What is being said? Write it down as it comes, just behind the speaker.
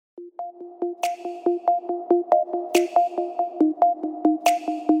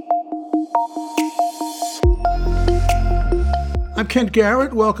Kent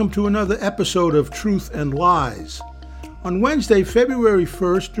Garrett. Welcome to another episode of Truth and Lies. On Wednesday, February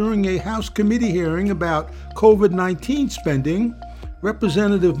 1st, during a House committee hearing about COVID-19 spending,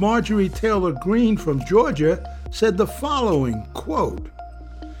 Representative Marjorie Taylor Greene from Georgia said the following, quote,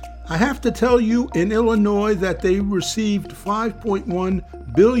 "I have to tell you in Illinois that they received $5.1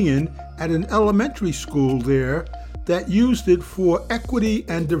 billion at an elementary school there that used it for equity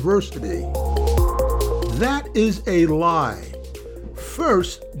and diversity. That is a lie.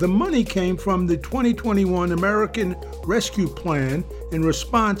 First, the money came from the 2021 American Rescue Plan in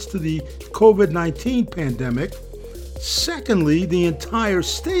response to the COVID-19 pandemic. Secondly, the entire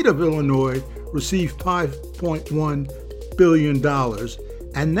state of Illinois received $5.1 billion,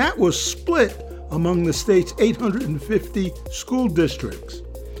 and that was split among the state's 850 school districts.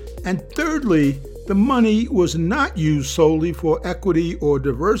 And thirdly, the money was not used solely for equity or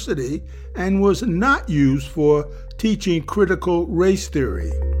diversity and was not used for teaching critical race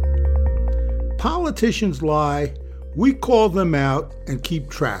theory. Politicians lie, we call them out and keep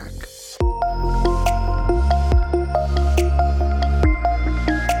track.